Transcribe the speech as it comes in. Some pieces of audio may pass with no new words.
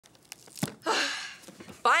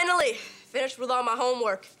Finally, finished with all my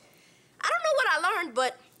homework. I don't know what I learned,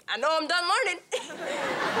 but I know I'm done learning.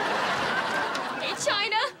 Hey,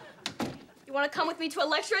 Chyna. You want to come with me to a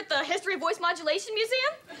lecture at the History of Voice Modulation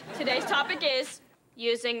Museum? Today's topic is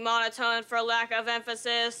using monotone for lack of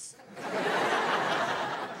emphasis.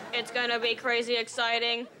 It's gonna be crazy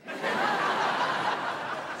exciting.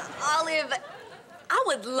 Olive, I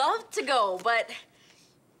would love to go, but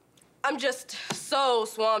I'm just so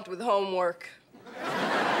swamped with homework.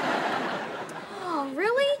 Oh,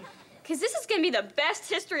 really? Because this is gonna be the best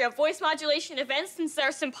History of Voice Modulation event since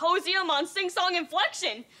their symposium on sing-song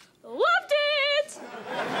inflection. Loved it!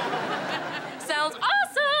 Sounds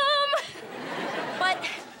awesome! But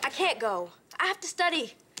I can't go. I have to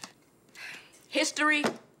study history,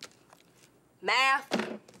 math,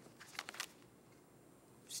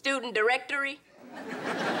 student directory,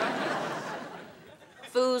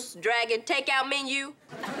 Foo's Dragon takeout menu.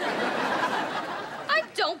 I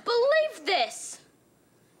don't believe this.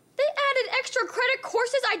 They added extra credit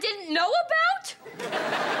courses I didn't know about?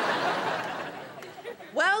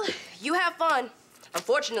 Well, you have fun.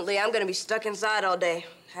 Unfortunately, I'm gonna be stuck inside all day,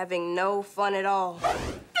 having no fun at all. This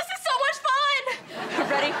is so much fun!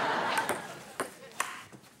 Ready?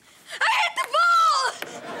 I hit the ball!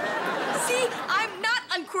 See, I'm not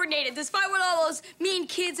uncoordinated, despite what all those mean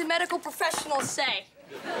kids and medical professionals say.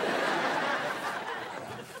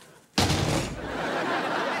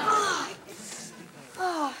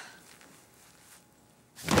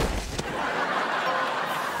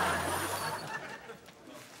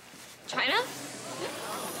 Chyna?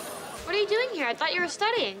 What are you doing here? I thought you were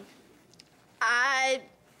studying. I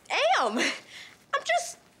am. I'm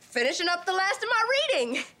just finishing up the last of my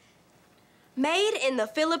reading. Made in the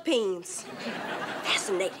Philippines.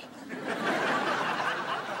 Fascinating.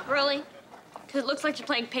 Really? Because it looks like you're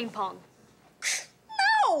playing ping pong.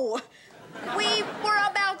 No! We were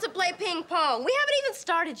about to play ping pong. We haven't even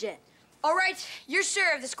started yet. All right, you're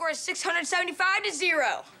served. The score is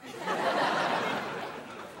 675-0.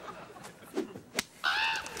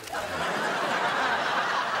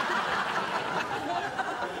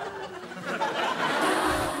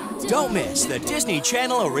 Don't miss the Disney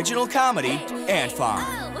Channel original comedy, Ant Farm,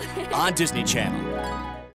 on Disney Channel.